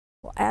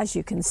as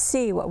you can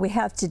see, what we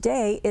have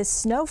today is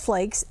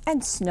Snowflakes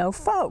and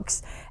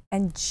Snowfolks.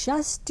 And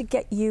just to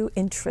get you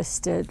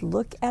interested,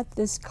 look at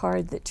this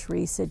card that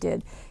Teresa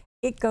did.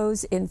 It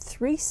goes in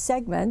 3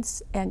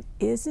 segments, and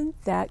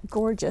isn't that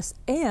gorgeous?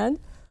 And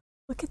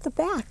look at the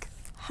back.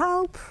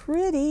 How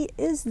pretty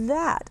is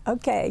that?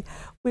 Okay,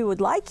 we would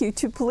like you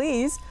to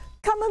please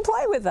come and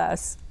play with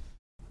us.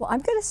 Well,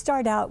 I'm going to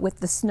start out with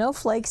the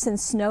Snowflakes and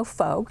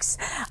Snowfolks.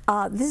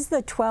 This is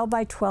the 12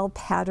 by 12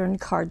 pattern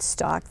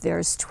cardstock.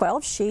 There's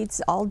 12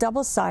 sheets, all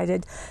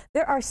double-sided.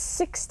 There are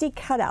 60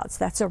 cutouts.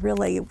 That's a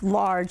really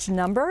large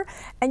number.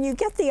 And you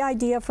get the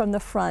idea from the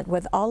front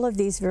with all of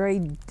these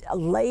very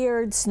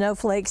layered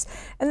snowflakes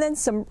and then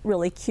some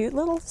really cute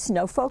little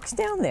snowfolks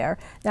down there.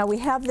 Now we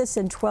have this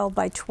in 12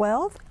 by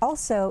 12,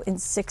 also in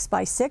 6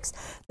 by 6.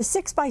 The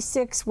 6 by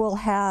 6 will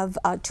have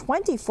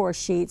 24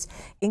 sheets,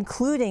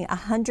 including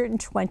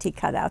 120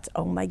 cutouts.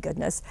 Oh my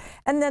goodness.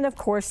 And then of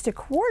course to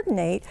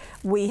coordinate,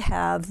 we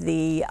have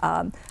the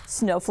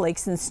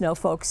Snowflakes and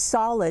Snowfolks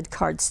solid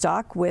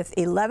cardstock with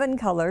 11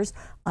 colors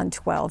on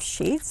 12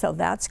 sheets, so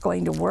that's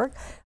going to work.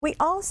 We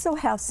also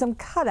have some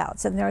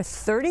cutouts, and there are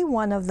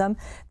 31 of them.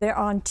 They're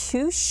on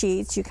 2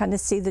 sheets. You kind of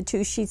see the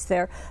 2 sheets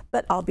there,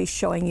 but I'll be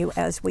showing you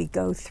as we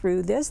go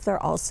through this. There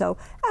are also,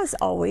 as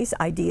always,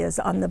 ideas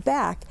on the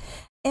back.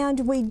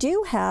 And we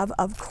do have,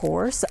 of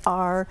course,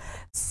 our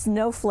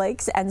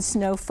Snowflakes and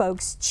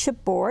Snowfolks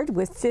chipboard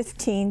with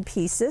 15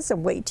 pieces.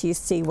 And wait till you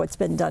see what's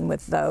been done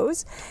with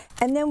those.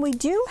 And then we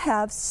do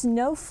have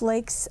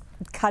Snowflakes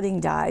cutting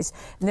dies.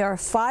 And there are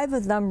 5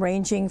 of them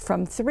ranging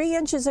from 3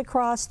 inches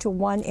across to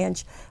 1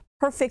 inch,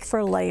 perfect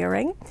for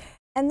layering.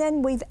 And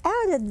then we've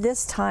added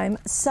this time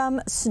some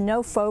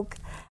Snowfolk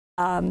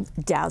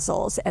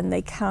dazzles, and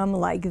they come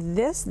like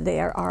this.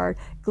 There are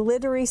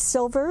glittery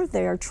silver,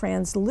 they are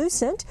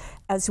translucent,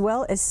 as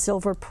well as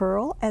silver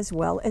pearl, as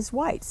well as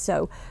white.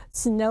 So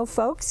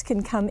Snowfolks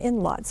can come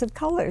in lots of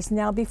colors.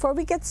 Now before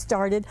we get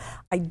started,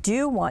 I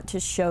do want to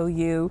show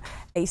you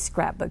a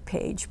scrapbook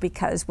page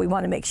because we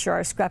want to make sure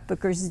our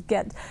scrapbookers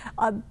get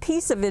a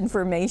piece of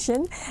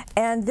information.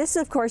 And this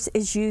of course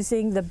is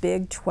using the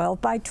big 12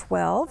 by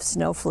 12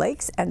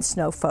 Snowflakes and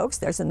Snowfolks.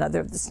 There's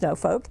another of the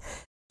Snowfolk.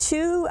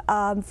 2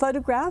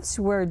 photographs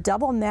were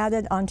double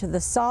matted onto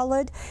the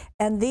solid,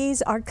 and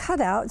these are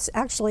cutouts.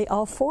 Actually,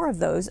 all 4 of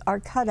those are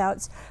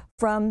cutouts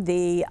from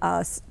the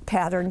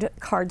patterned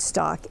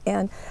cardstock.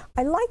 And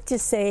I like to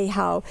say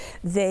how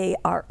they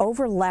are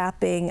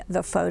overlapping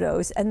the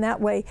photos, and that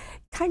way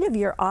kind of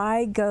your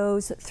eye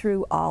goes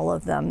through all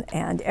of them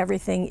and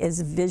everything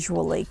is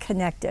visually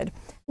connected.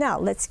 Now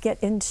let's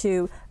get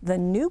into the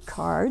new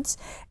cards,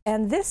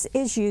 and this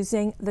is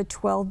using the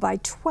 12 by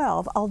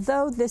 12,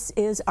 although this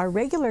is our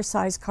regular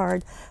size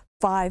card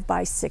 5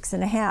 by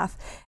 6.5.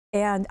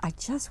 And I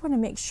just want to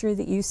make sure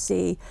that you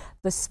see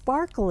the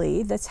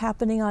sparkly that's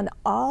happening on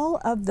all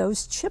of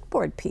those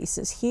chipboard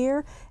pieces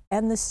here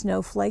and the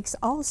snowflakes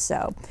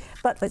also.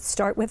 But let's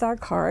start with our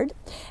card.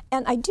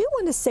 And I do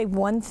want to say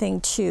one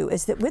thing too,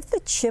 is that with the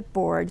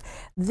chipboard,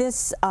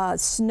 this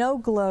snow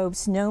globe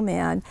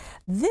snowman,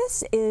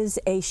 this is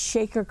a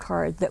shaker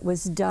card that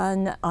was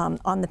done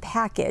on the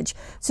package.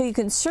 So you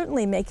can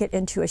certainly make it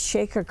into a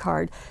shaker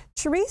card.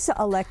 Teresa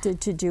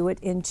elected to do it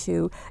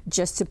into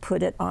just to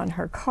put it on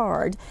her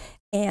card.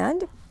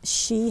 And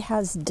she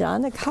has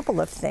done a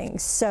couple of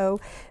things. So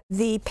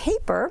the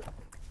paper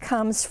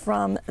comes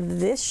from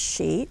this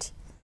sheet,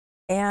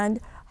 and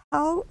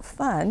how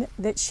fun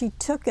that she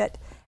took it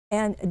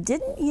and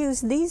didn't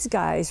use these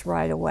guys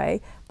right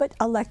away, but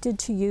elected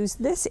to use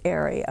this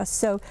area.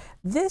 So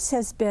this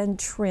has been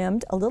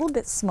trimmed a little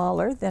bit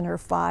smaller than her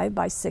 5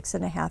 by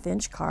 6.5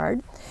 inch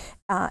card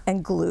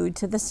and glued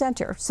to the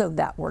center. So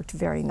that worked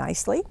very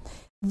nicely.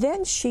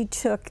 Then she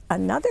took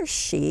another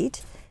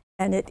sheet,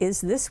 and it is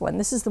this one.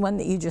 This is the one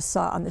that you just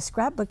saw on the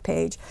scrapbook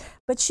page,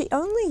 but she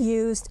only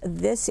used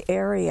this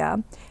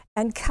area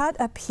and cut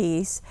a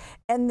piece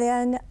and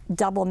then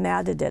double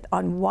matted it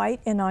on white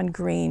and on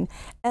green.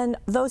 And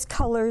those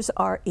colors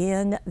are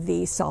in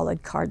the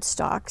solid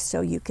cardstock,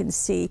 so you can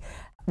see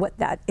what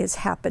that is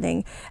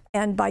happening.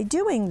 And by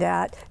doing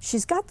that,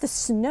 she's got the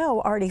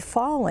snow already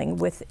falling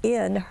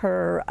within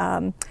her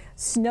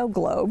snow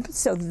globe,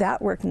 so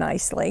that worked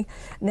nicely.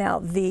 Now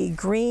the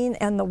green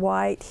and the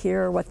white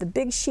here are what the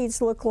big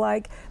sheets look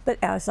like, but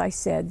as I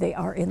said, they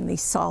are in the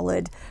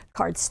solid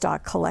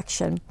cardstock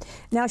collection.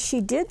 Now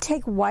she did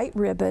take white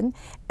ribbon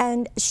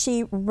and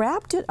she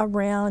wrapped it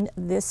around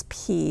this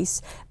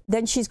piece.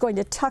 Then she's going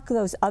to tuck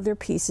those other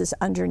pieces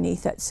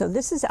underneath it. So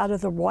this is out of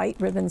the white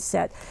ribbon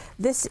set.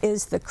 This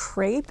is the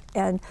crepe,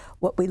 and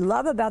what we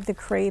love about the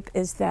crepe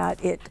is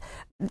that it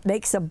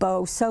makes a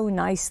bow so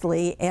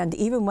nicely, and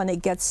even when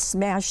it gets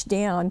smashed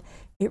down,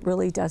 it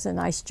really does a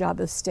nice job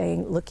of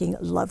looking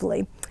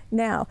lovely.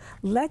 Now,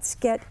 let's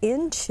get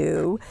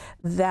into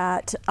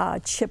that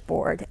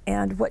chipboard.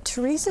 And what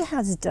Teresa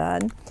has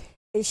done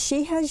is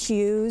she has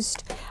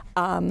used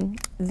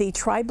the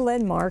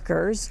tri-blend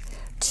markers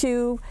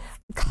to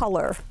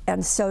color.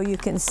 And so you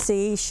can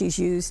see she's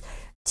used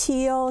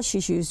teal,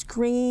 she's used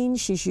green,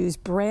 she's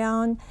used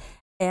brown,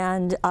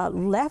 and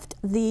left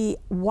the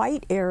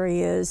white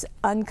areas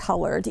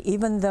uncolored,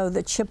 even though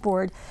the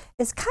chipboard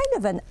is kind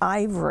of an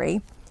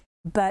ivory,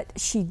 but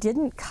she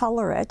didn't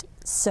color it,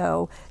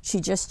 so she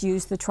just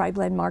used the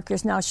tri-blend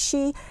markers. Now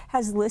she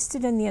has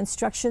listed in the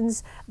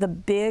instructions the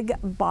big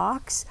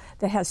box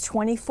that has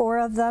 24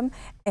 of them,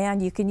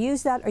 and you can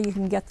use that, or you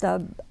can get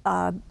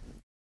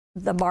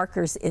the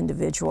markers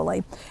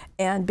individually.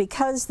 And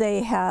because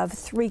they have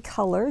 3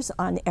 colors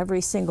on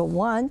every single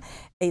one,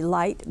 a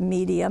light,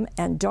 medium,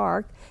 and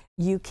dark,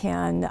 you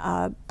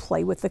can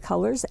play with the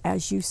colors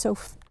as you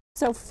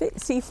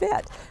see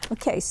fit.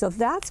 Okay, so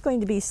that's going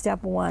to be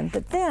step 1.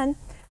 But then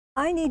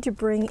I need to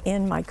bring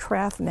in my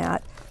craft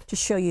mat to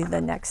show you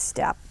the next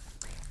step.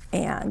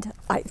 And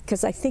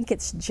because I think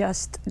it's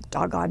just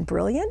doggone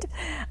brilliant.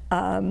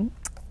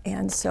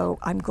 And so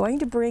I'm going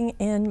to bring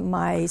in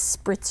my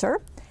spritzer.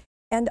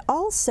 And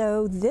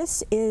also,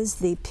 this is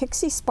the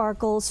Pixie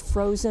Sparkles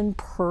Frozen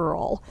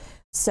Pearl.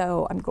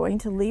 So I'm going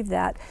to leave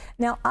that.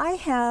 Now I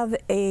have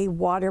a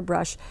water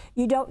brush.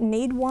 You don't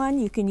need one,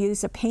 you can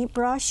use a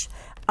paintbrush,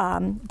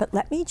 but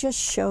let me just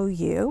show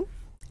you.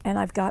 And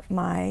I've got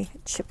my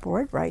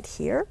chipboard right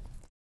here.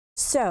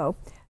 So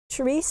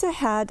Teresa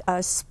had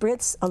us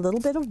spritz a little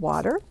bit of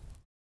water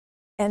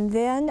and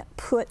then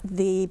put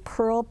the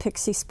Pearl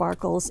Pixie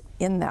Sparkles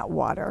in that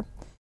water.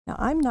 Now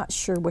I'm not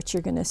sure what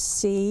you're gonna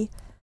see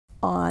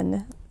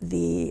on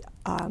the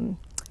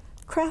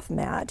craft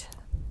mat,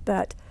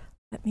 but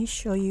let me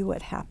show you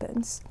what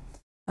happens.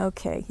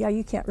 Okay, yeah,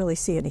 you can't really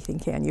see anything,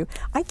 can you?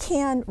 I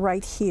can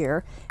right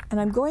here, and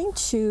I'm going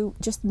to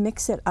just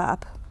mix it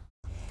up.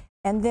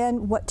 And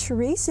then what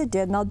Teresa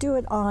did, and I'll do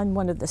it on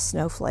one of the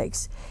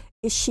snowflakes,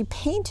 is she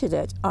painted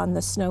it on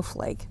the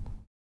snowflake,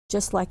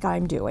 just like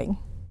I'm doing.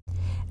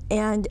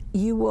 And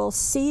you will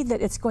see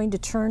that it's going to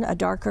turn a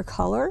darker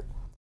color.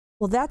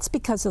 Well, that's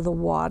because of the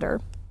water.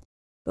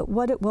 But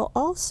what it will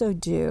also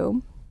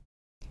do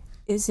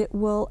is it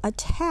will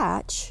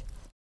attach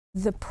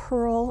the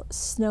pearl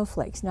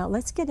snowflakes. Now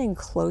let's get in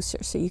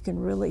closer so you can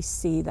really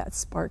see that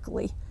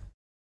sparkly.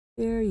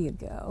 There you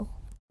go.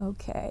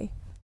 Okay.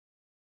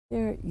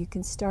 There, you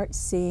can start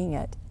seeing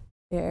it.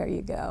 There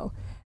you go.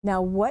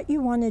 Now what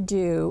you want to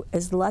do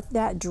is let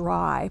that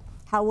dry.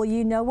 How will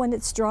you know when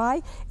it's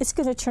dry? It's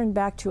going to turn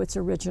back to its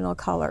original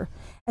color.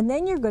 And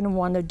then you're going to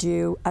want to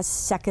do a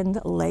second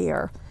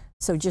layer.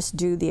 So just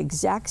do the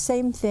exact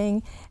same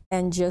thing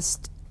and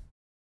just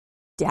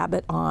dab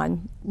it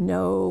on.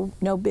 No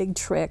big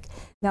trick.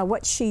 Now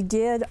what she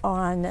did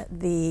on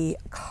the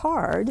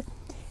card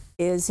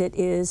is it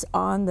is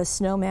on the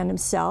snowman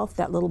himself,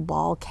 that little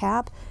ball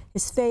cap,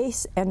 his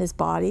face and his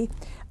body,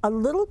 a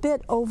little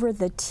bit over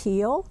the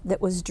teal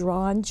that was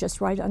drawn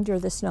just right under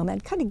the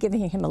snowman, kind of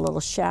giving him a little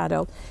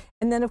shadow.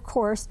 And then of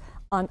course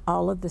on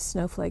all of the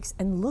snowflakes.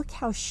 And look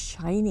how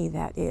shiny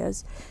that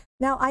is.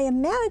 Now I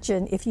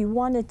imagine if you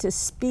wanted to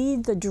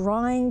speed the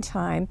drying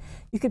time,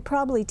 you could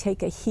probably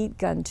take a heat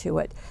gun to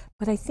it.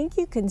 But I think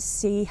you can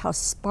see how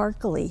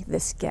sparkly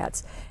this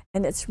gets.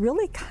 And it's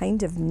really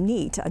kind of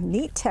neat, a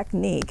neat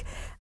technique.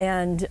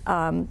 And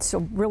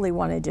so really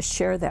wanted to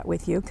share that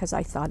with you because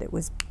I thought it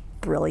was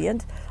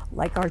brilliant,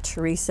 like our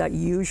Teresa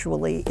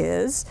usually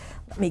is.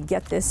 Let me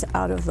get this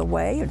out of the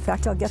way. In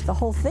fact, I'll get the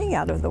whole thing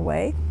out of the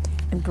way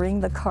and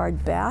bring the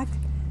card back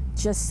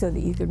just so that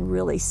you can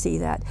really see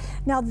that.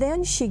 Now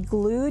then she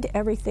glued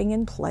everything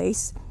in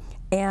place.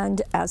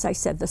 And as I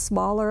said, the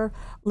smaller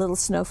little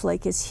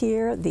snowflake is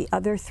here. The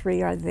other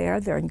 3 are there.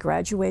 They're in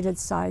graduated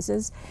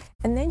sizes.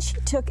 And then she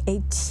took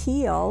a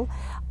teal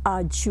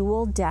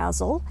jewel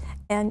dazzle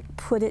and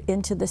put it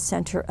into the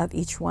center of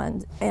each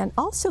one. And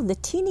also the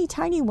teeny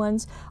tiny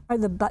ones are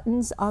the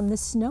buttons on the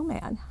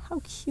snowman.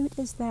 How cute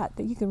is that?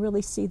 That you can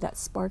really see that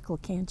sparkle,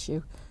 can't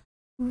you?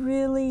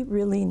 Really,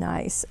 really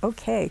nice.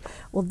 Okay,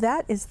 well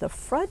that is the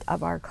front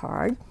of our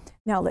card.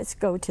 Now let's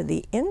go to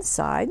the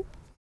inside.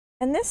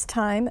 And this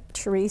time,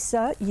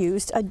 Teresa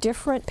used a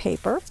different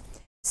paper.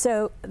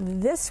 So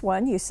this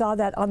one, you saw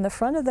that on the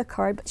front of the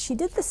card, but she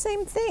did the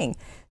same thing.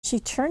 She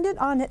turned it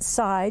on its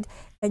side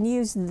and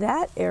used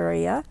that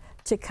area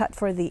to cut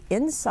for the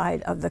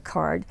inside of the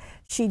card.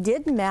 She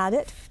did mat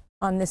it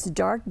on this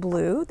dark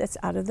blue that's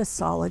out of the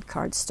solid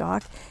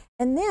cardstock.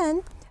 And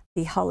then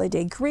the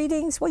holiday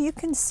greetings, well, you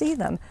can see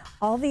them.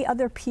 All the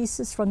other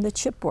pieces from the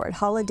chipboard.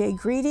 Holiday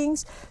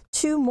greetings,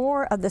 2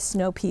 more of the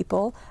snow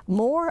people,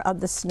 more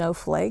of the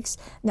snowflakes.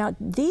 Now,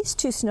 these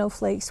 2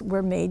 snowflakes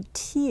were made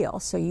teal,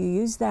 so you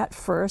use that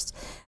first.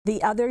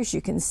 The others,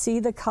 you can see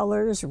the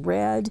colors,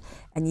 red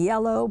and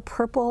yellow,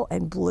 purple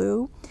and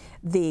blue.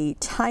 The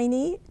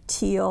tiny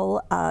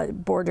teal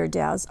border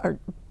or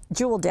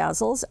jewel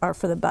dazzles are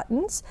for the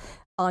buttons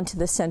onto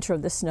the center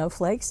of the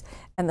snowflakes.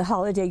 And the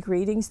holiday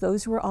greetings,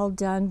 those were all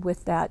done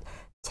with that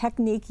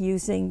technique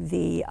using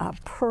the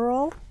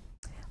pearl,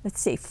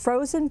 let's see,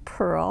 frozen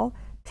pearl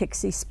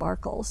pixie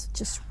sparkles,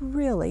 just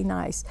really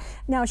nice.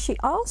 Now she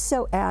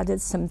also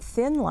added some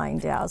thin line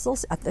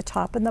dazzles at the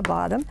top and the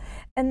bottom,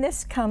 and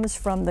this comes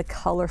from the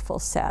colorful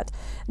set.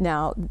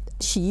 Now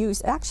she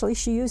used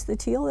the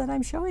teal that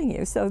I'm showing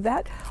you, so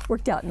that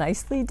worked out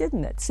nicely,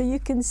 didn't it? So you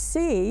can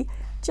see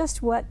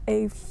just what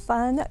a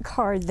fun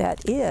card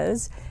that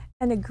is,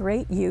 and a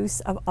great use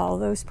of all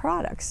those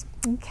products.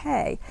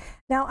 Okay,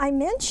 now I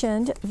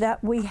mentioned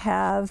that we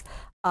have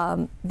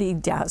the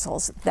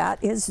dazzles.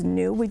 That is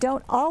new. We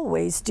don't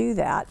always do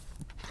that.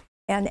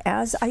 And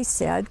as I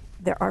said,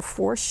 there are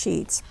 4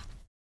 sheets.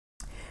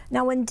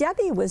 Now when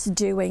Debbie was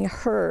doing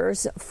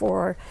hers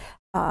for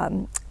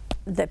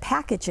the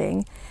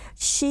packaging,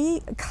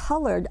 she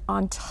colored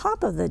on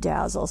top of the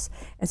dazzles.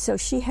 And so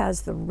she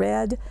has the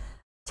red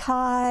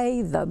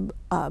tie, the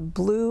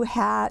blue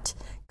hat,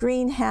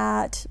 green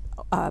hat,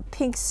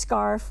 pink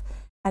scarf,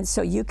 and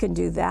so you can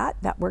do that.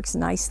 That works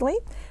nicely.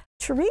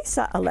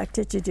 Teresa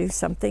elected to do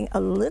something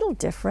a little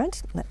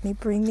different. Let me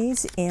bring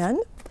these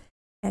in,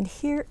 and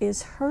here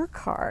is her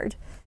card.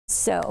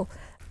 So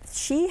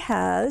she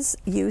has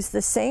used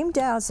the same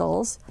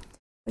dazzles,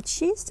 but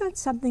she's done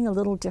something a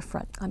little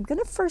different. I'm going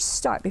to first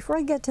start, before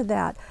I get to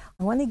that,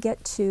 I want to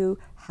get to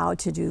how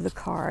to do the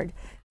card.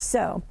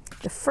 So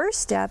the first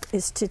step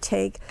is to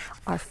take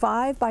our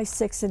 5 by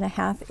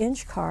 6.5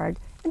 inch card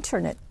and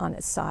turn it on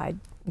its side,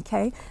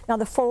 okay? Now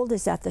the fold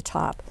is at the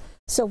top.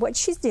 So what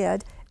she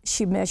did,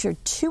 she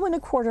measured 2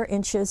 1/4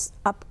 inches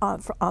up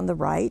on the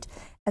right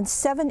and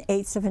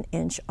 7/8 of an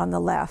inch on the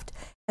left,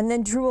 and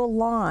then drew a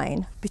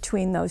line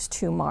between those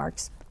 2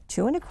 marks,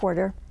 2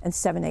 1/4 and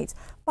 7/8.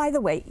 By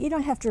the way, you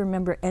don't have to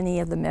remember any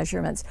of the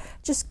measurements.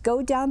 Just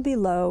go down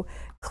below,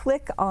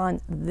 click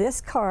on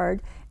this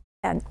card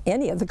and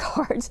any of the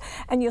cards,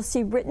 and you'll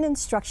see written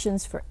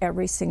instructions for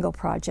every single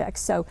project.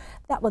 So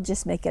that will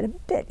just make it a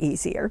bit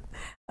easier.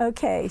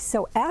 Okay,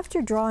 so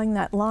after drawing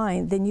that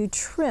line, then you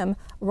trim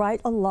right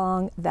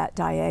along that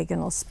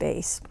diagonal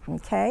space,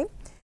 okay?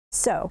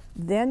 So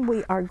then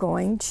we are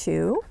going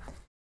to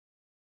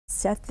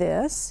set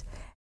this,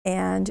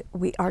 and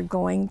we are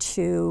going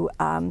to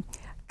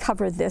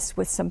cover this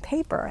with some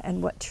paper.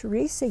 And what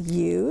Teresa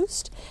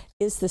used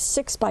is the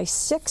 6 by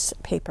 6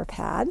 paper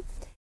pad.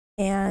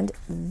 And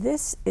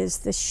this is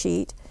the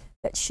sheet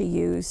that she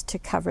used to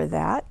cover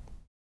that.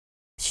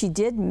 She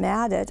did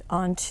mat it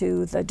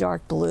onto the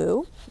dark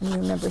blue. You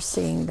remember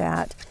seeing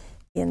that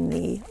in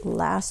the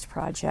last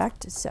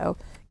project. So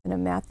I'm going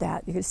to mat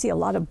that. You can see a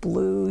lot of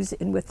blues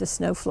in with the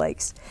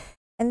snowflakes.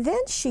 And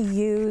then she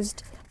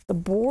used the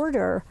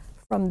border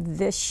from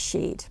this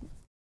sheet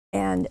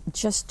and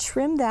just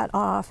trimmed that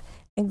off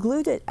and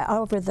glued it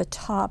over the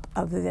top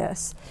of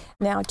this.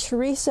 Now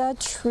Teresa,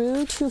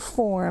 true to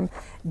form,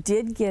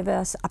 did give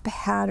us a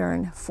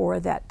pattern for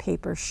that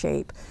paper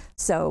shape.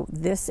 So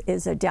this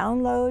is a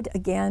download.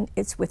 Again,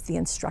 it's with the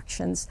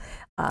instructions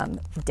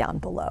down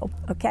below,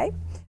 okay?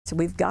 So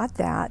we've got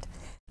that.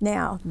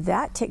 Now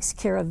that takes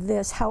care of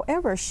this.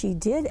 However, she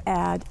did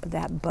add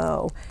that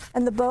bow,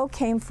 and the bow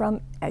came from,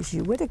 as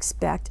you would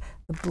expect,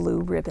 the blue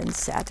ribbon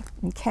set,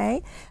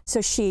 okay? So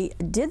she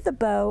did the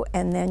bow,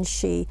 and then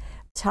she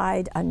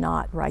tied a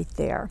knot right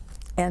there.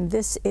 And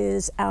this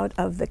is out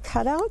of the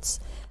cutouts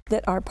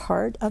that are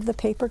part of the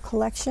paper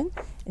collection.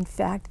 In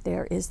fact,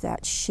 there is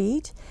that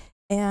sheet.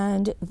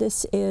 And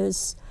this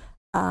is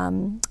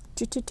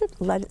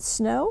Let It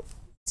Snow.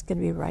 It's going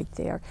to be right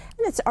there.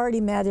 And it's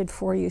already matted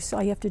for you, so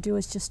all you have to do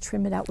is just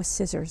trim it out with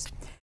scissors.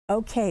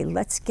 Okay,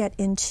 let's get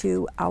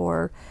into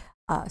our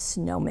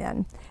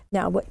snowmen.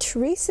 Now, what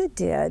Teresa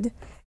did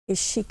is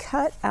she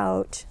cut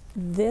out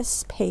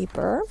this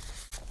paper,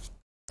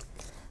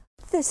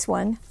 this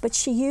one, but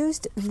she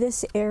used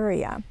this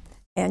area,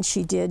 and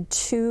she did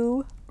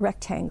 2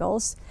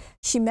 rectangles.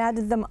 She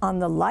matted them on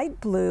the light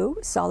blue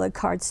solid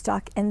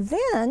cardstock and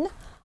then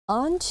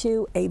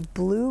onto a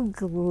blue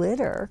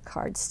glitter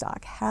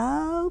cardstock.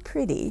 How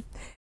pretty.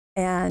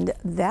 And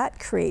that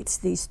creates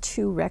these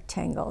 2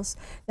 rectangles.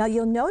 Now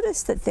you'll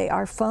notice that they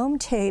are foam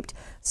taped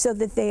so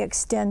that they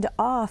extend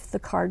off the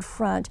card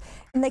front,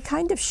 and they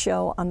kind of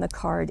show on the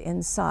card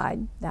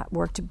inside. That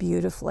worked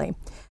beautifully.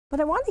 But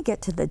I want to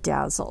get to the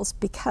dazzles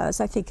because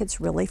I think it's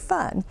really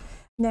fun.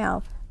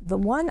 Now, the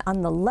one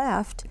on the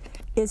left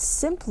is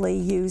simply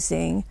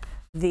using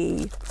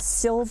the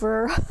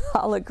silver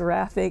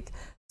holographic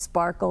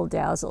sparkle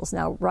dazzles.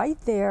 Now, right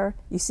there,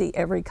 you see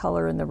every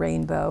color in the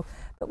rainbow.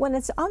 But when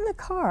it's on the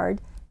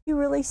card, you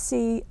really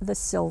see the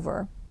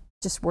silver.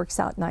 Just works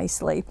out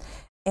nicely.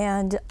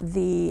 And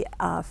the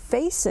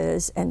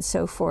faces and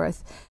so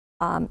forth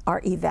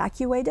are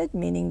evacuated,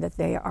 meaning that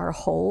they are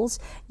holes.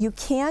 You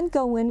can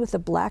go in with a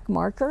black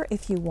marker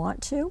if you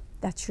want to.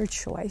 That's your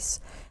choice.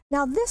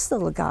 Now this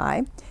little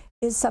guy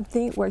is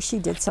something where she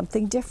did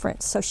something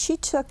different. So she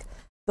took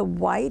the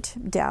white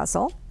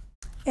dazzle,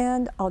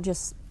 and I'll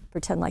just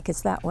pretend like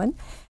it's that one,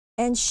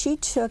 and she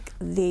took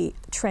the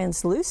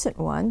translucent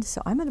one.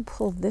 So I'm going to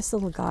pull this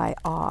little guy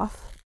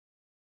off.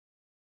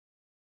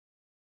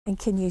 And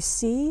can you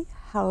see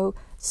how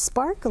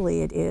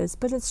sparkly it is,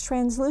 but it's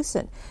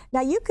translucent.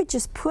 Now you could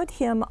just put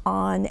him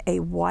on a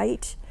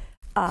white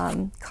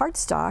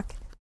cardstock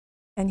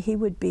and he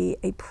would be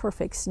a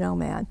perfect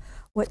snowman.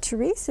 What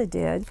Teresa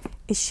did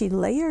is she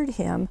layered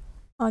him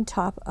on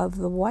top of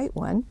the white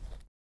one.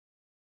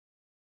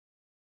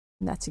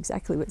 And that's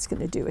exactly what it's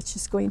going to do. It's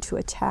just going to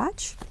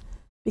attach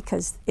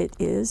because it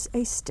is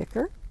a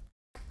sticker.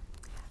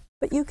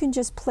 But you can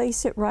just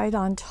place it right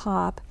on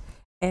top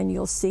and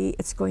you'll see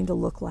it's going to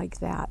look like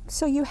that.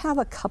 So you have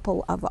a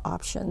couple of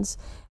options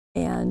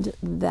and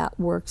that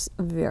works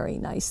very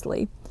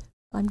nicely.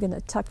 I'm going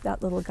to tuck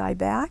that little guy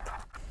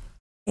back.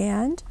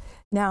 And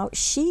now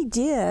she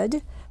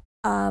did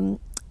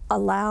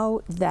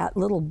allow that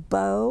little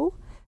bow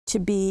to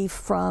be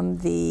from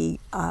the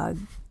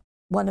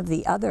one of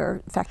the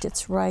other, in fact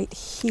it's right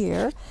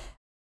here,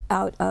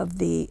 out of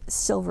the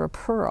silver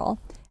pearl,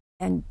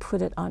 and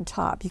put it on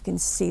top. You can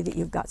see that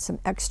you've got some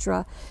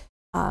extra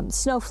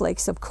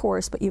snowflakes, of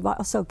course, but you've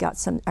also got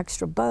some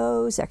extra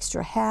bows,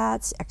 extra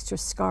hats, extra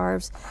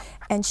scarves,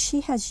 and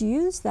she has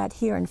used that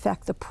here. In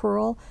fact, the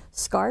pearl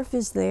scarf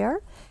is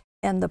there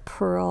and the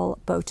pearl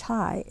bow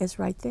tie is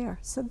right there.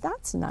 So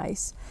that's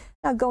nice.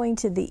 Now going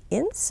to the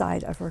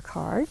inside of her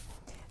card,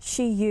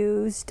 she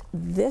used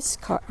this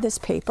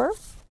paper,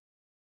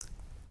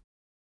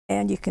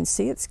 and you can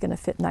see it's going to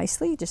fit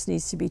nicely. It just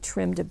needs to be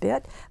trimmed a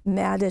bit,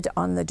 matted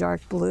on the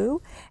dark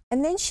blue.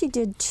 And then she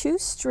did 2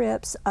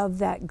 strips of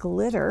that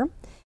glitter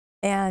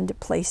and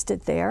placed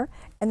it there.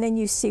 And then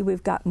you see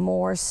we've got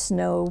more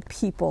snow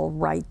people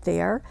right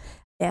there,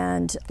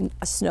 and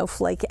a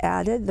snowflake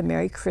added. The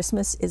Merry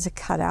Christmas is a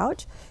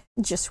cutout.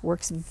 It just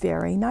works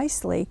very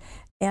nicely.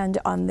 And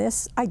on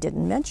this, I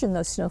didn't mention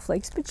those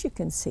snowflakes, but you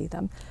can see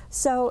them.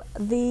 So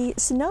the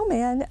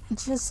snowmen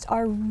just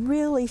are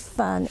really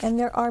fun, and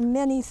there are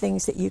many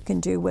things that you can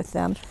do with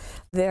them.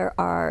 There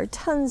are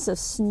tons of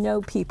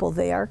snow people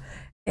there,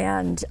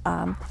 and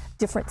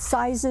different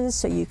sizes,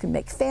 so you can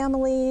make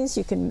families.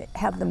 You can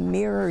have them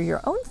mirror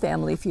your own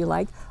family if you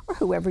like, or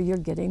whoever you're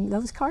getting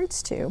those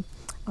cards to.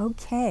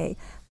 Okay,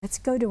 let's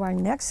go to our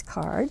next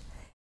card.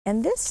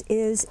 And this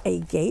is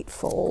a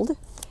gatefold.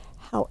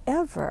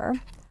 However,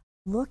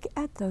 look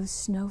at those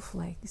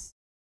snowflakes.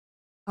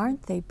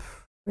 Aren't they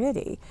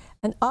pretty?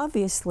 And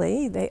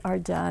obviously they are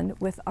done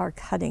with our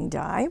cutting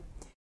die,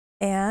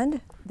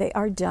 and they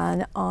are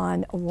done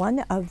on one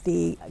of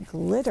the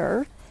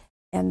glitter,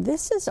 and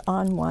this is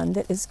on one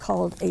that is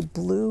called a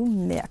blue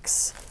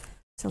mix.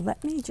 So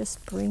let me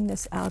just bring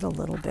this out a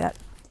little bit.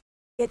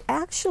 It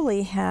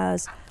actually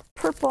has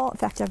purple. In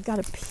fact, I've got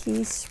a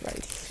piece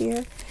right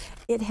here.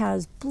 It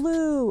has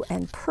blue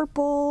and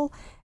purple,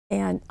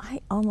 and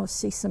I almost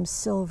see some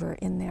silver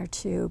in there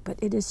too, but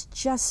it is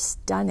just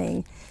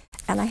stunning.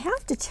 And I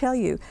have to tell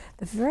you,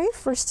 the very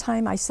first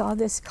time I saw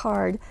this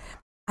card,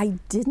 I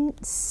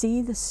didn't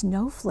see the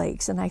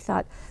snowflakes, and I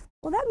thought,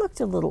 well, that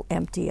looked a little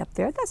empty up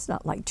there. That's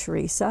not like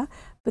Teresa.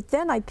 But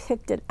then I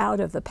picked it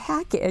out of the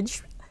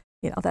package,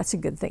 you know, that's a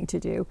good thing to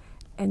do,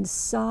 and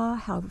saw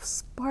how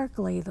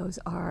sparkly those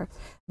are.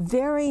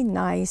 Very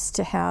nice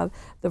to have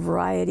the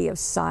variety of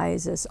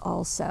sizes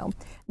also.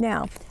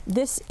 Now,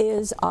 this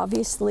is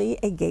obviously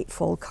a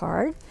gatefold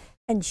card,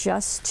 and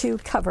just to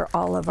cover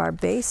all of our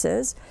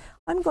bases,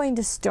 I'm going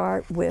to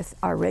start with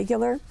our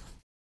regular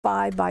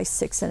 5 by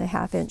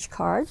 6.5 inch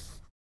card,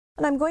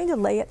 and I'm going to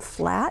lay it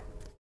flat.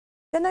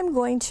 Then I'm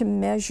going to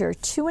measure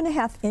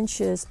 2.5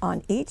 inches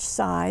on each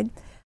side.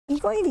 I'm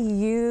going to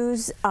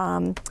use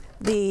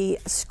the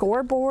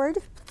scoreboard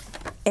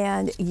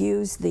and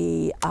use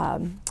the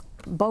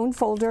bone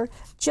folder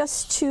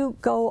just to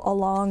go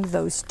along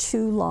those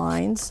 2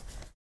 lines,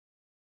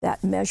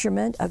 that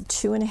measurement of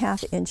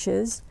 2.5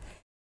 inches.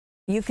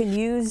 You can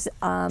use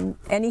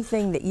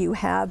anything that you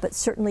have, but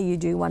certainly you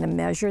do want to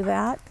measure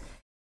that.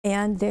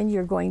 And then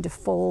you're going to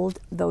fold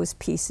those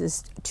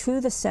pieces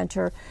to the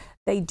center.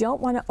 They don't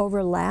want to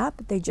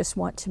overlap, they just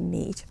want to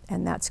meet,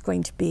 and that's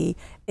going to be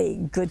a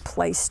good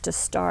place to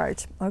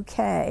start.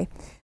 Okay,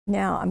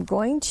 now I'm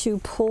going to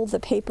pull the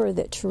paper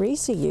that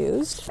Teresa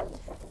used,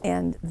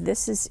 and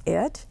this is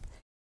it.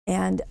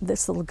 And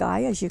this little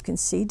guy, as you can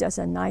see, does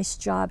a nice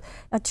job.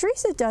 Now,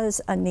 Teresa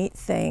does a neat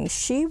thing.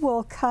 She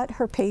will cut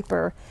her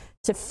paper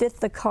to fit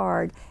the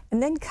card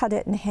and then cut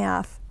it in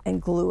half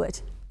and glue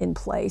it in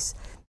place,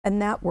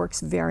 and that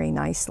works very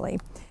nicely.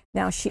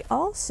 Now, she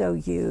also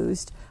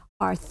used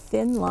our our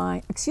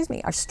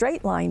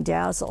straight line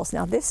dazzles.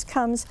 Now this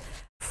comes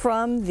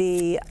from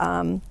the,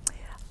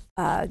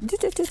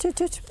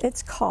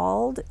 it's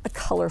called a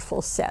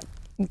colorful set,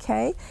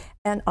 okay?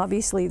 And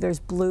obviously there's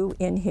blue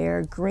in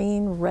here,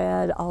 green,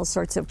 red, all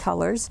sorts of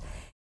colors.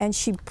 And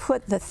she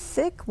put the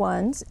thick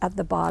ones at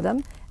the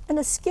bottom and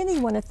a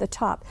skinny one at the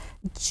top,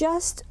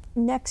 just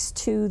next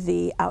to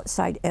the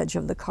outside edge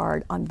of the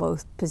card on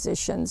both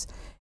positions.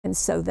 And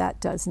so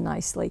that does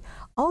nicely.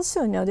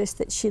 Also notice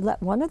that she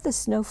let one of the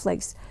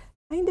snowflakes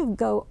kind of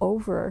go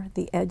over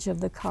the edge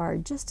of the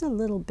card just a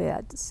little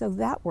bit. So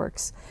that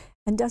works.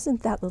 And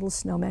doesn't that little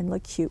snowman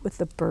look cute with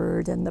the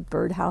bird and the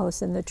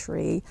birdhouse and the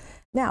tree?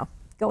 Now,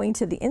 going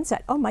to the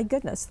inside. Oh my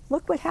goodness,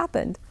 look what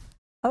happened.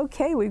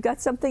 Okay, we've got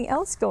something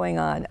else going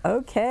on.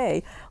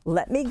 Okay,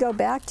 let me go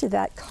back to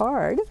that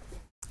card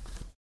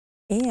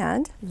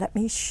and let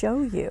me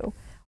show you.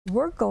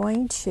 We're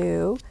going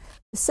to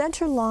the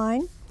center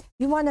line.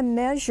 You want to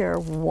measure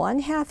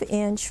 1/2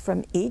 inch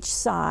from each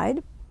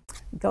side.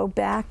 Go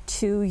back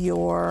to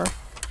your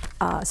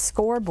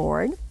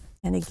scoreboard.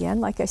 And again,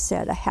 like I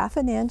said,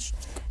 1/2 inch.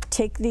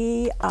 Take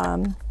the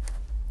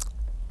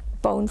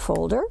bone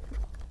folder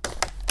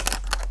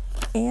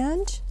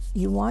and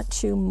you want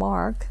to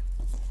mark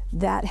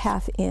that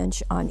 1/2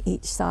 inch on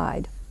each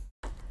side,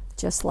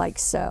 just like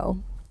so.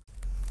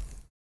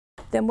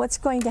 Then what's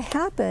going to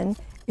happen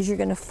is you're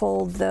going to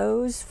fold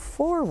those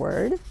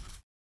forward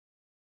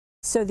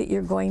so that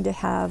you're going to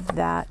have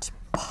that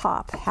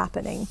pop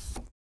happening,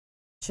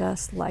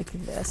 just like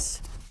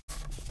this.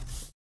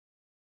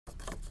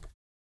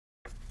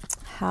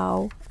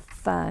 How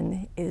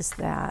fun is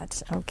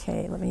that?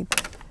 Okay, let me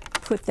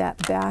put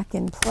that back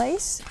in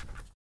place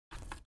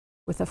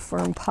with a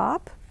firm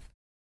pop.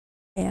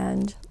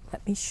 And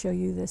let me show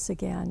you this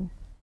again.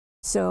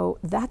 So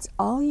that's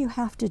all you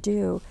have to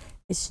do,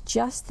 is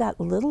just that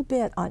little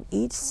bit on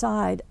each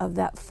side of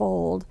that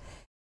fold.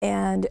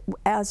 And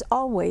as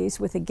always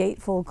with a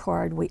gatefold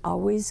card, we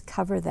always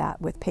cover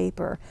that with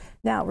paper.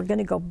 Now we're going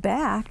to go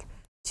back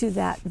to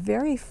that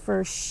very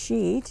first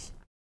sheet,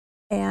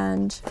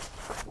 and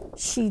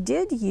she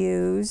did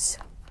use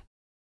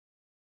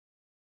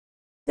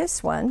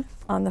this one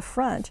on the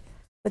front,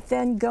 but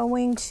then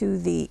going to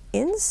the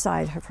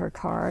inside of her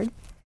card,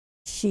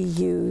 she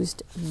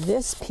used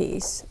this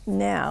piece.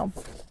 Now,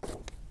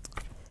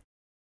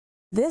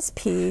 this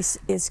piece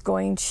is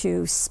going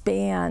to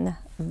span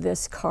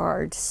this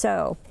card.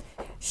 So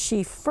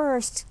she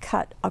first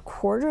cut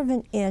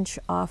 1/4 inch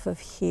off of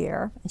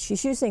here, and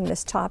she's using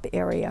this top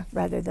area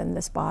rather than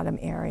this bottom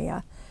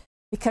area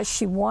because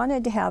she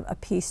wanted to have a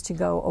piece to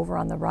go over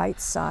on the right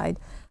side.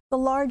 The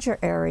larger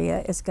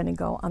area is going to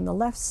go on the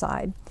left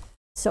side.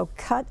 So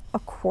cut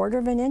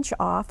 1/4 inch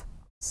off,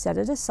 set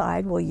it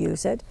aside, we'll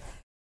use it,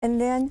 and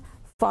then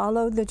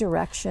follow the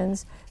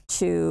directions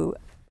to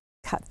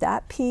cut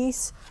that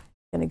piece.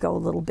 Going to go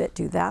a little bit,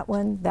 do that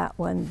one, that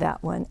one,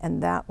 that one,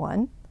 and that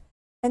one.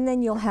 And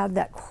then you'll have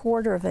that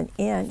 1/4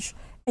 inch,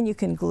 and you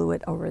can glue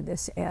it over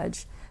this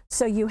edge.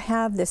 So you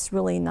have this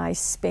really nice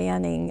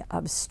spanning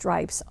of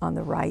stripes on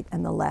the right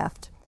and the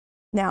left.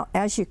 Now,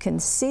 as you can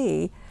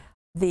see,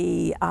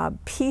 the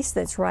piece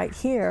that's right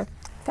here,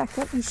 in fact,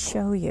 let me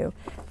show you.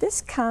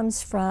 This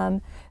comes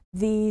from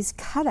these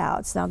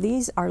cutouts. Now,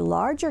 these are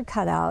larger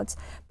cutouts,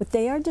 but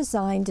they are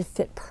designed to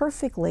fit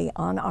perfectly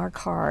on our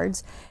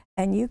cards.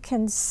 And you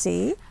can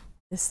see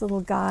this little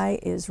guy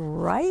is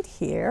right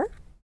here.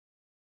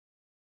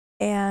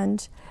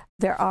 And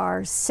there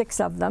are 6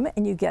 of them,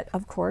 and you get,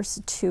 of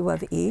course, 2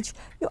 of each.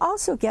 You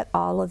also get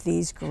all of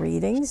these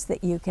greetings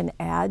that you can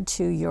add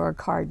to your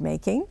card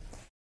making.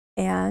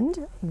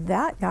 And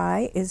that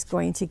guy is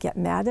going to get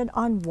matted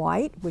on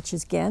white, which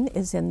again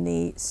is in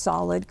the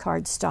solid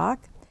cardstock.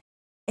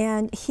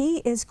 And he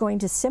is going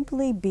to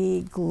simply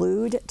be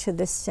glued to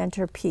this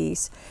center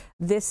piece.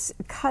 This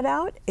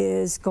cutout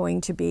is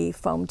going to be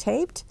foam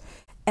taped,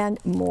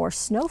 and more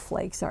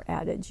snowflakes are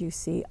added. You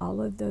see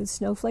all of those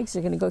snowflakes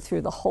are going to go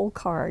through the whole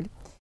card.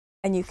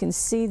 And you can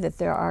see that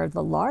there are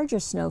the larger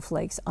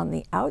snowflakes on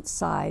the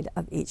outside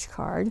of each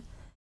card.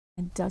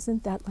 And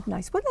doesn't that look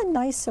nice? What a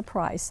nice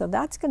surprise. So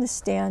that's going to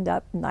stand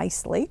up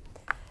nicely.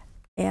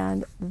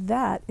 And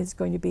that is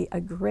going to be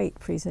a great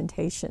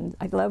presentation.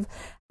 I love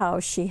how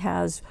she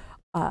has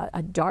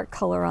a dark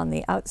color on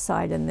the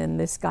outside, and then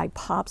this guy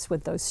pops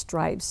with those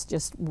stripes,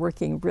 just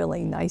working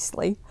really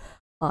nicely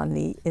on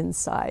the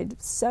inside.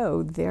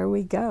 So there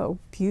we go,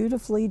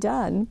 beautifully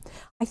done.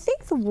 I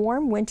think the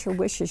warm winter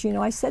wishes, you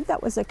know, I said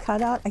that was a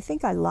cutout. I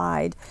think I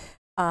lied.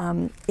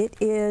 It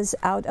is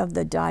out of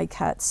the die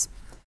cuts.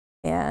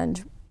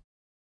 And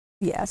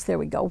yes, there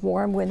we go,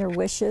 warm winter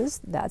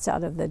wishes. That's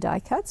out of the die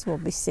cuts. We'll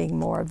be seeing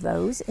more of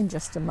those in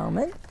just a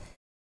moment.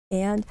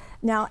 And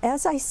now,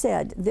 as I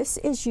said, this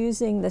is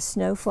using the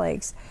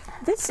snowflakes.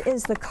 This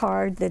is the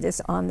card that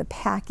is on the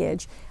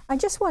package. I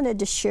just wanted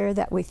to share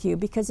that with you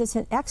because it's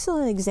an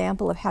excellent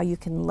example of how you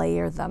can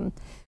layer them.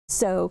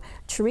 So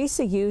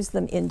Teresa used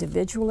them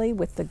individually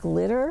with the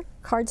glitter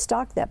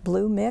cardstock, that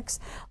blue mix.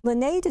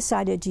 Lene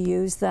decided to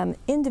use them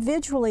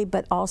individually,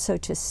 but also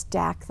to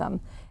stack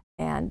them.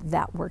 And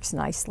that works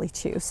nicely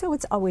too. So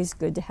it's always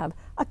good to have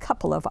a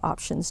couple of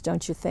options,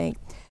 don't you think?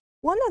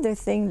 One other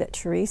thing that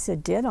Teresa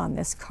did on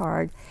this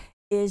card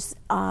is,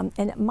 and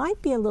it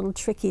might be a little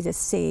tricky to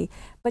see,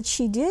 but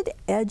she did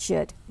edge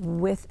it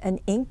with an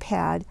ink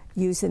pad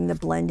using the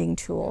blending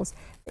tools.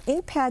 The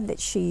ink pad that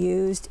she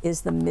used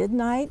is the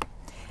Midnight,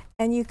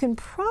 and you can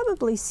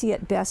probably see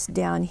it best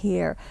down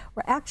here,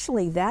 where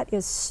actually that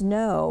is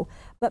snow,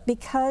 but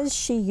because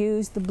she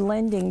used the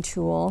blending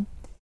tool,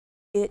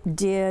 it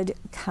did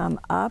come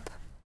up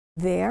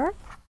there.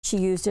 She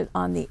used it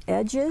on the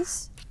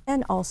edges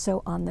and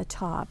also on the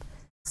top.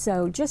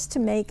 So just to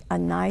make a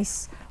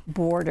nice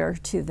border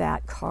to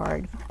that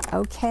card.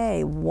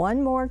 Okay,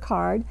 one more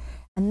card,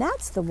 and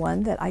that's the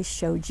one that I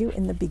showed you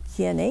in the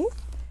beginning.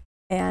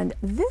 And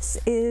this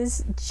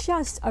is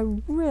just a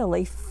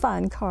really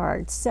fun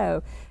card.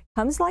 So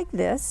comes like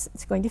this.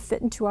 It's going to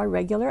fit into our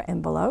regular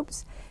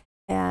envelopes.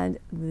 And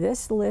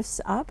this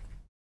lifts up.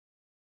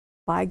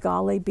 By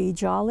golly, be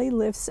jolly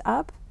lifts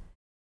up.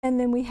 And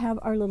then we have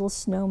our little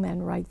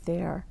snowman right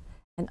there.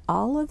 And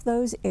all of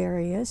those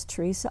areas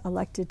Teresa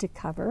elected to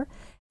cover.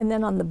 And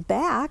then on the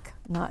back,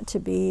 not to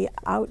be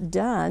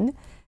outdone,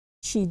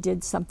 she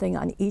did something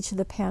on each of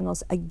the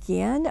panels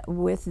again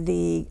with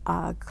the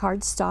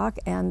cardstock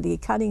and the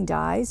cutting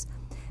dies,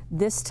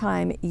 this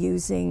time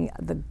using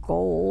the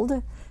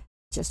gold,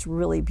 just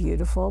really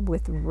beautiful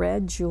with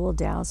red jewel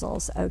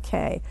dazzles.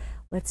 Okay,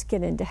 let's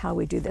get into how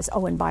we do this.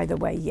 Oh, and by the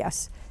way,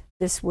 yes,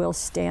 this will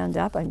stand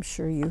up. I'm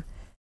sure you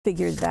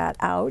figured that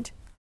out,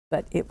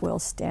 but it will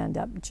stand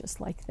up just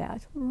like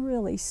that.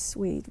 Really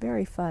sweet,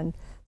 very fun.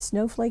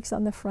 Snowflakes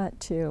on the front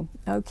too.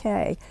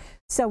 Okay,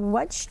 so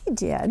what she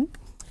did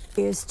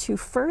is to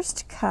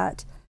first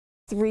cut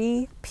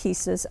 3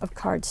 pieces of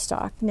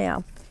cardstock.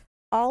 Now,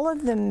 all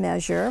of them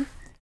measure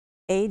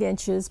 8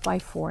 inches by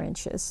 4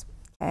 inches,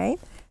 okay?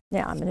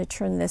 Now, I'm going to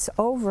turn this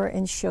over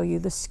and show you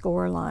the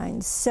score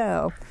lines.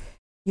 So,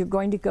 you're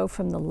going to go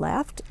from the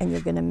left and you're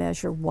going to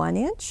measure 1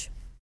 inch,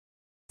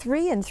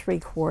 3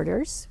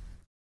 3/4,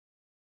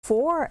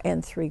 4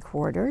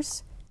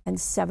 3/4,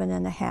 and 7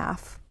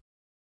 1/2.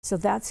 So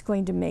that's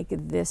going to make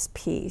this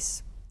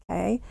piece,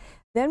 okay?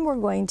 Then we're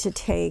going to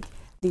take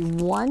the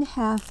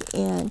 1/2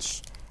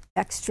 inch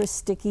extra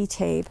sticky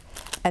tape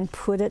and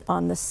put it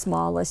on the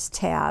smallest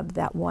tab,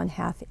 that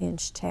 1/2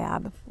 inch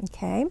tab,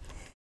 okay?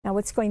 Now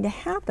what's going to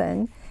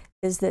happen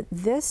is that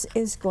this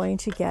is going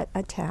to get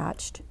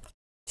attached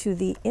to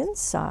the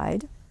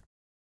inside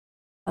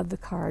of the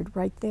card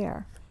right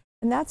there.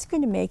 And that's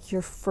going to make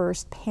your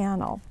first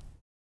panel.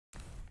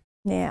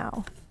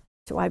 Now,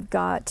 so I've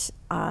got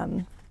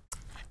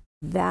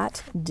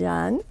that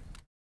done,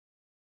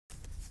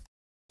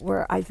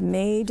 where I've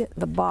made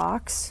the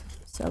box.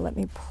 So let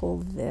me pull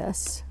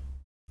this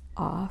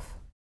off.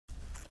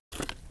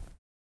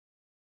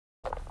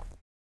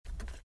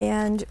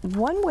 And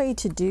one way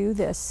to do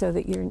this so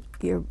that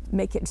you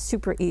make it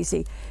super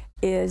easy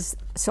is,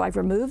 so I've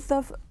removed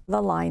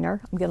the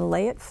liner. I'm going to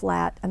lay it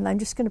flat and I'm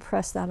just going to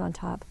press that on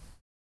top.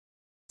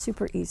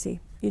 Super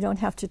easy. You don't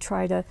have to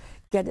try to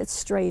get it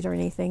straight or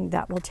anything.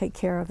 That will take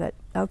care of it.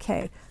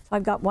 Okay, so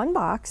I've got one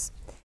box.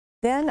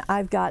 Then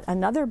I've got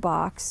another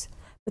box.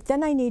 But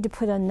then I need to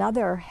put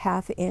another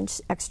 1/2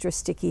 inch extra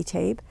sticky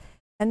tape,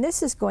 and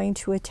this is going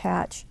to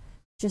attach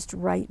just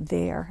right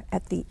there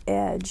at the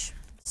edge.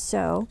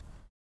 So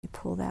you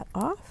pull that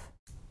off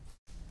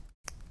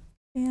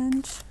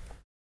and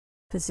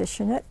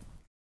position it.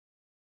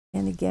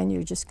 And again,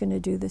 you're just going to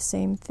do the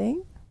same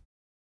thing.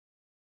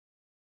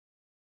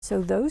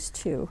 So those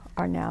two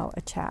are now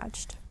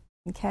attached,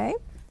 okay?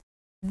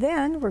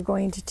 Then we're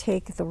going to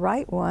take the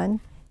right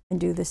one and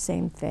do the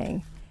same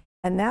thing.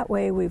 And that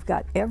way we've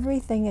got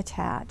everything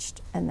attached,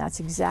 and that's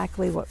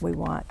exactly what we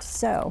want.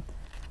 So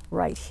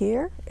right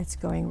here, it's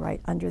going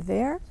right under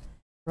there,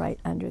 right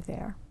under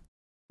there.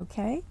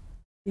 Okay,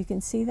 you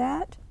can see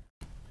that?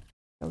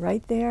 So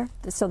right there.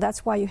 So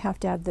that's why you have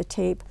to have the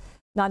tape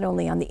not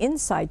only on the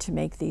inside to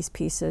make these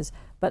pieces,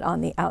 but on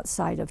the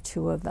outside of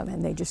 2 of them,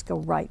 and they just go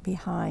right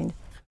behind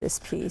this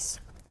piece.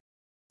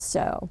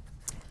 So,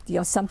 you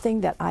know,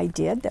 something that I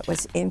did that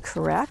was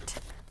incorrect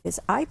is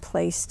I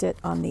placed it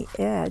on the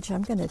edge.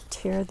 I'm going to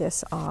tear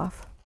this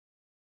off.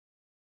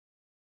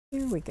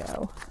 Here we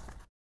go.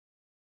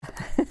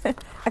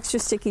 Extra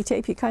sticky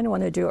tape, you kind of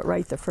want to do it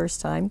right the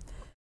first time.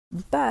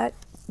 But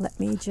let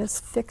me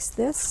just fix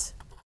this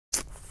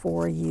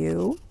for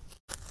you.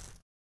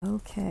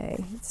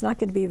 Okay, it's not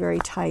going to be very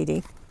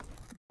tidy,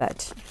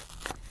 but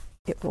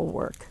it will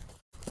work.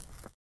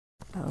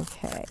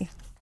 Okay,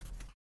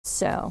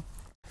 so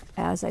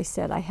as I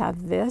said, I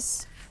have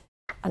this,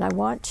 and I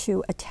want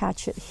to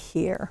attach it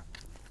here.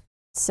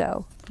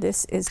 So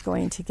this is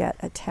going to get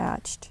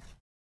attached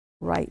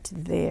right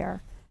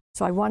there.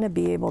 So I want to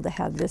be able to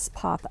have this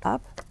pop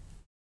up,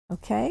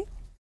 okay,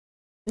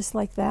 just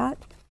like that.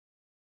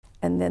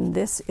 And then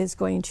this is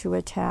going to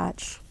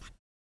attach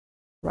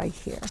right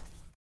here.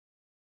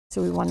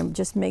 So we want to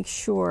just make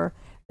sure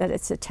that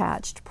it's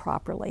attached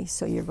properly.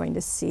 So you're going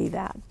to see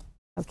that,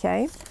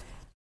 okay?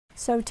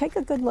 So take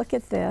a good look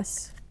at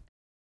this,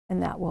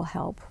 and that will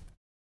help.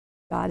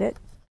 Got it?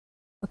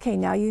 Okay,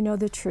 now you know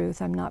the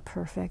truth. I'm not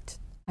perfect.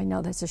 I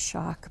know that's a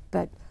shock,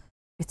 but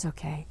it's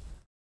okay.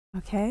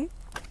 Okay?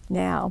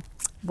 Now,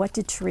 what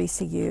did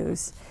Teresa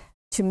use?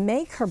 To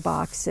make her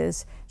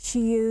boxes,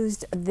 she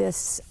used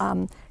this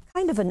kind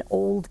of an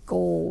old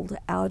gold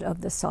out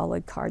of the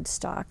solid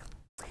cardstock.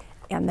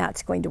 And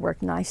that's going to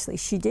work nicely.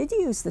 She did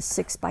use the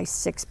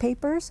 6x6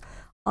 papers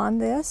on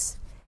this.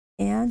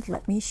 And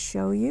let me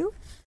show you.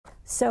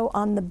 So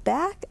on the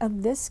back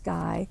of this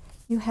guy,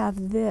 you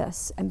have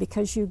this. And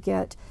because you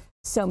get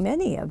so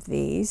many of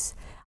these,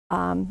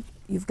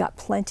 you've got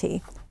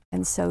plenty.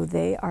 And so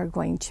they are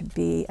going to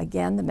be,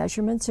 again, the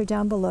measurements are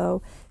down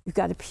below. You've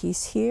got a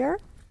piece here,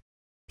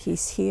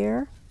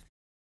 here,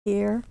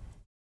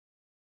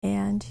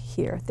 and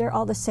here. They're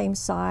all the same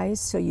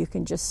size, so you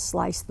can just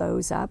slice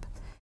those up.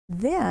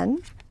 Then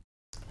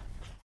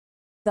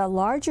the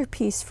larger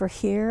piece for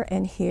here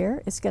and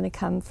here is going to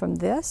come from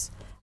this,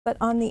 but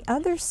on the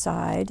other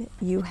side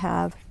you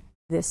have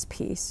this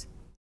piece.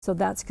 So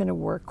that's going to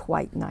work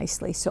quite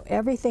nicely. So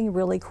everything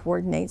really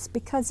coordinates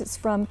because it's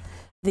from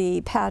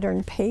the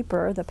pattern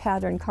paper, the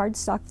pattern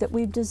cardstock that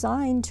we've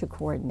designed to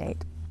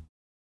coordinate.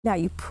 Now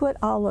you put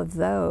all of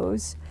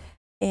those,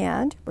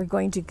 and we're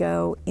going to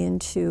go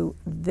into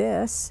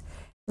this.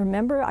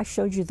 Remember I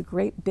showed you the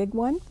great big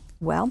one?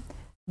 Well,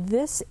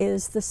 this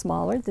is the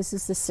smaller, this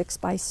is the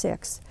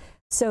 6x6.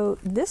 So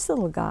this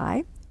little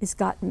guy has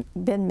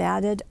been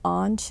matted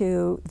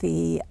onto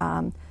the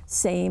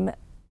same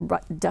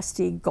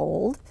dusty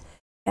gold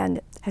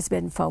and has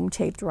been foam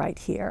taped right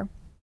here.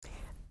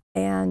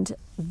 And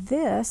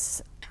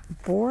this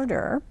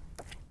border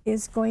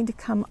is going to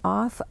come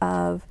off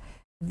of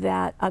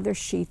that other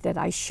sheet that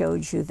I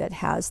showed you that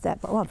has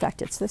that, well, in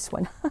fact, it's this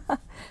one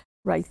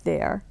right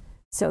there.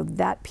 So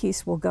that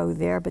piece will go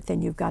there, but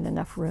then you've got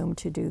enough room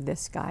to do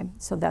this guy.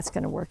 So that's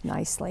going to work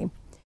nicely.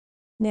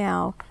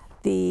 Now,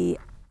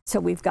 so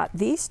we've got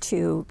these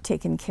two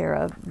taken care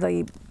of.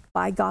 The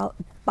by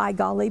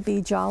golly,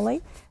 be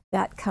jolly,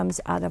 that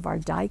comes out of our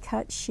die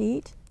cut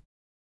sheet.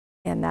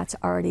 And that's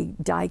already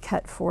die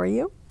cut for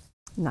you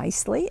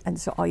nicely. And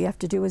so all you have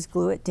to do is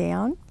glue it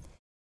down.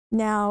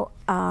 Now,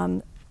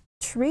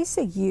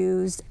 Teresa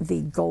used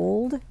the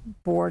gold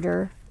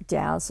border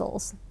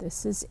dazzles.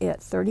 This is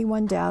it,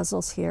 31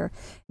 dazzles here.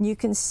 And you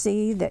can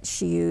see that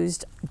she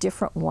used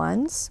different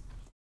ones.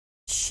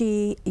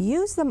 She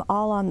used them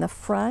all on the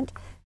front,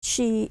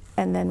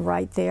 and then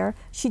right there.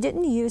 She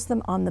didn't use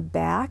them on the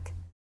back.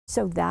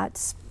 So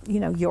that's,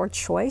 your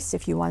choice.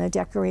 If you want to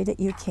decorate it,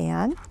 you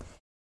can.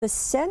 The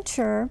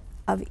center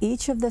of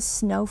each of the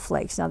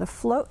snowflakes, now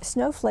the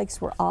snowflakes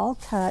were all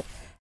cut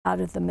out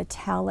of the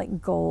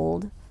metallic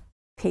gold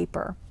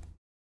paper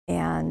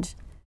and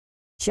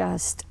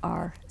just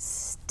are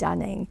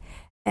stunning.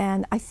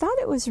 And I thought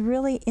it was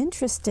really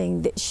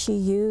interesting that she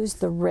used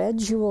the red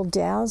jewel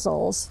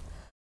dazzles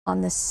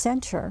on the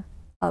center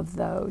of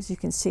those. You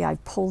can see I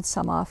pulled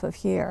some off of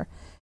here,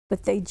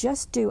 but they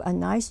just do a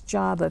nice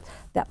job of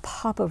that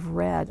pop of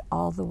red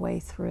all the way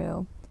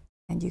through,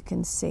 and you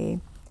can see.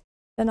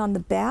 Then on the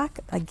back,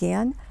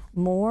 again,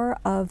 more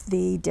of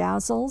the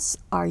dazzles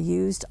are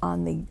used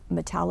on the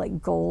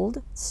metallic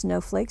gold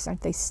snowflakes.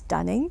 Aren't they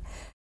stunning?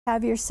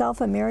 Have yourself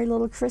a merry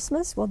little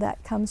Christmas. Well,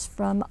 that comes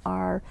from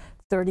our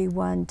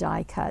 31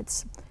 die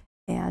cuts.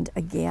 And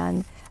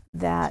again,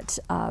 that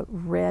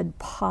red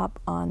pop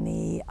on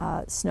the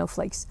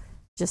snowflakes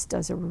just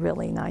does a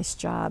really nice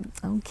job.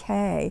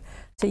 Okay,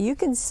 so you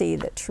can see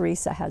that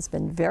Teresa has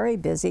been very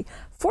busy.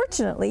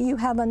 Fortunately, you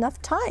have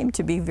enough time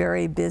to be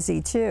very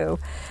busy too.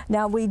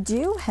 Now we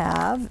do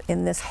have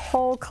in this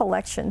whole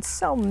collection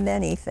so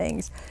many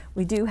things.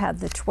 We do have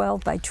the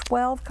 12 by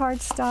 12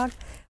 cardstock.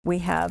 We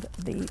have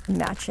the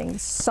matching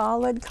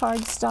solid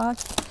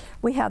cardstock.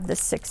 We have the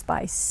 6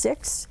 by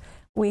 6.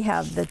 We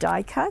have the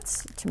die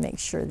cuts to make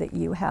sure that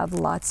you have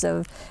lots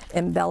of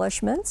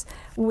embellishments.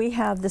 We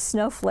have the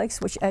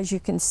snowflakes, which as you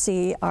can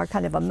see are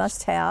kind of a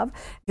must-have.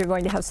 You're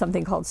going to have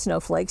something called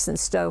Snowflakes and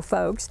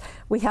Snowfolks.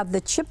 We have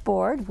the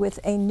chipboard with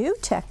a new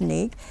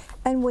technique,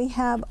 and we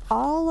have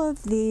all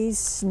of these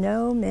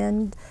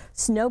snowmen,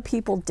 snow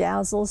people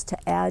dazzles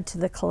to add to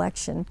the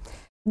collection.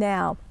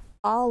 Now,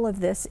 all of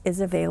this is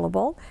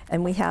available,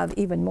 and we have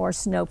even more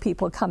snow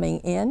people coming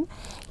in.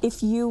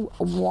 If you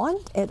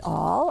want it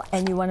all,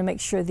 and you want to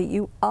make sure that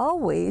you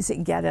always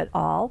get it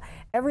all,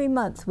 every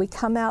month we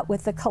come out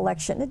with a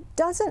collection. It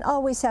doesn't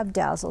always have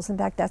dazzles. In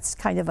fact, that's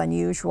kind of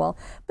unusual,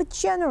 but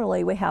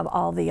generally we have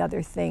all the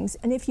other things.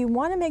 And if you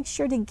want to make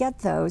sure to get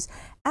those,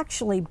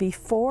 actually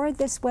before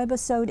this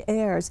webisode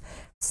airs,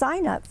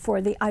 sign up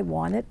for the I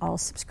Want It All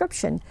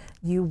subscription.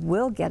 You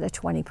will get a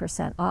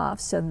 20% off,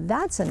 so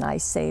that's a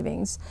nice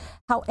savings.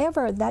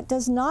 However, that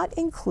does not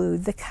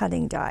include the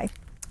cutting die.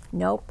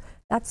 Nope,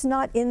 that's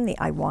not in the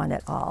I Want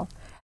It All.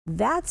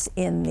 That's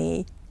in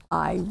the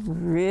I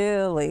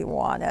Really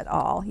Want It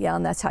All. Yeah,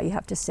 and that's how you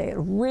have to say it,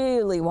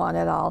 really want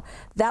it all.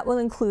 That will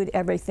include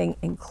everything,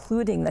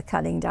 including the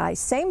cutting die.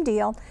 Same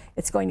deal,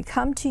 it's going to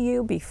come to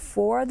you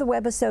before the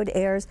webisode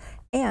airs,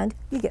 and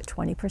you get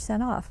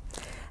 20% off.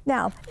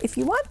 Now, if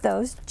you want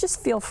those,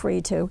 just feel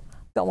free to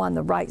go on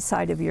the right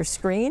side of your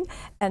screen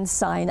and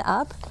sign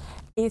up.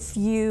 If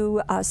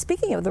you,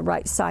 speaking of the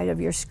right side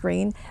of your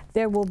screen,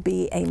 there will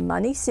be a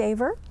money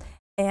saver,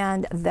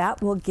 and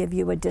that will give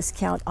you a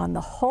discount on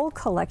the whole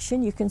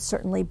collection. You can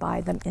certainly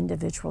buy them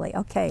individually.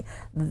 Okay,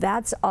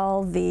 that's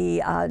all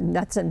the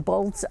nuts and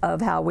bolts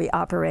of how we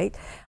operate.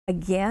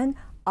 Again,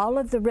 all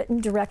of the written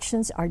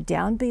directions are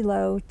down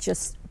below.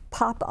 Just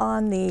pop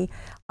on the,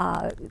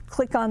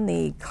 click on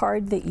the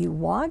card that you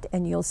want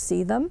and you'll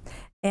see them.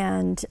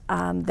 And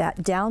that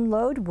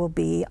download will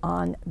be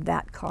on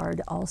that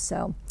card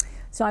also.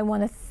 So I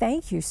want to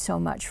thank you so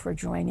much for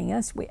joining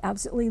us. We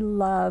absolutely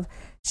love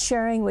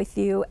sharing with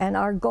you, and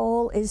our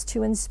goal is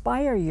to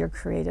inspire your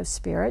creative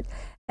spirit.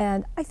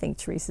 And I think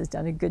Teresa's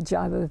done a good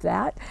job of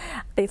that.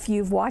 If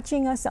you're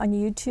watching us on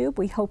YouTube,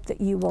 we hope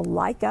that you will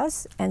like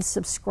us and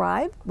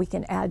subscribe. We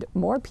can add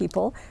more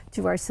people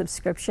to our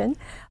subscription.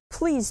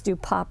 Please do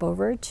pop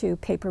over to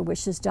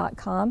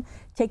paperwishes.com.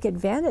 Take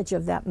advantage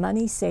of that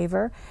money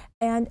saver.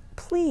 And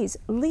please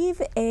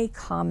leave a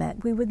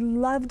comment. We would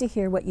love to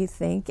hear what you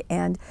think.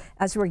 And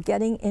as we're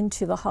getting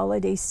into the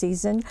holiday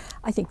season,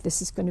 I think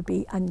this is going to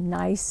be a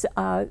nice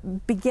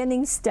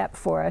beginning step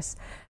for us.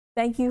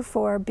 Thank you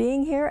for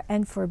being here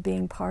and for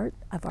being part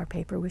of our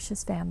Paper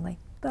Wishes family.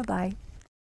 Bye-bye.